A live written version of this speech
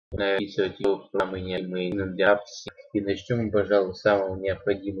Записывать его в самые необходимые для апси. И начнем, пожалуй, с самого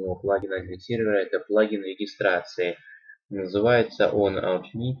необходимого плагина для сервера. Это плагин регистрации. Называется он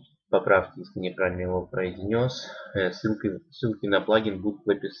AutMe. Поправьте, если неправильно его произнес. Ссылки на плагин будут в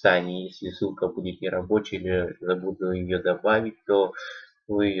описании. Если ссылка будет нерабочей или забуду ее добавить, то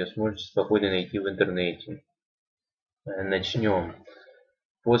вы ее сможете спокойно найти в интернете. Начнем.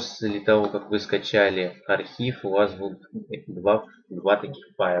 После того, как вы скачали архив, у вас будут два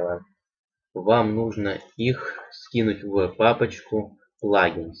таких файла. Вам нужно их скинуть в папочку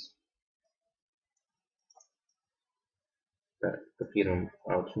Plugins. Так, копируем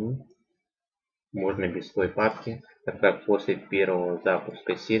AutMe. Можно без той папки, так как после первого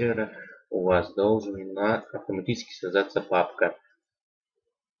запуска сервера у вас должна автоматически создаться папка.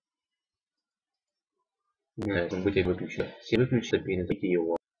 Будет выключено. Все выключится, перезапустите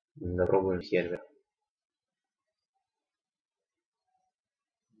его. Попробуем сервер.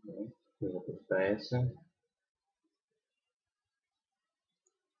 Запускается.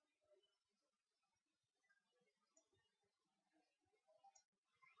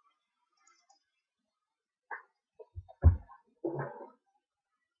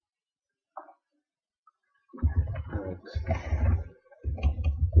 Вот.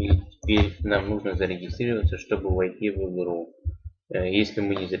 И теперь нам нужно зарегистрироваться, чтобы войти в игру. Если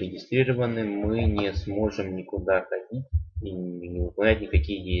мы не зарегистрированы, мы не сможем никуда ходить и не выполнять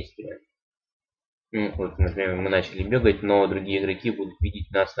никакие действия. Ну, вот, например, мы начали бегать, но другие игроки будут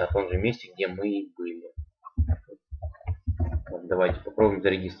видеть нас на том же месте, где мы и были. Вот, давайте попробуем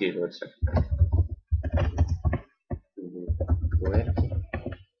зарегистрироваться.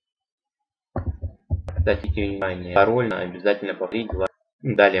 Кстати, внимание, пароль обязательно повторить.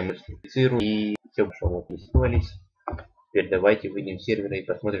 Далее мы специфицируем и все, что мы регистрировались. Теперь давайте выйдем с сервера и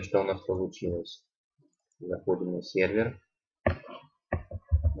посмотрим, что у нас получилось. Заходим на сервер.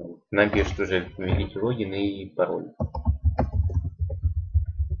 Нам пишут уже введите логин и пароль.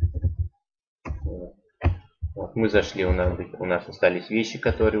 Вот, мы зашли, у нас остались вещи,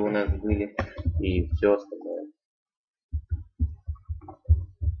 которые у нас были, и все остальное.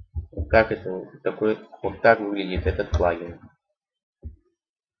 Вот так выглядит этот плагин.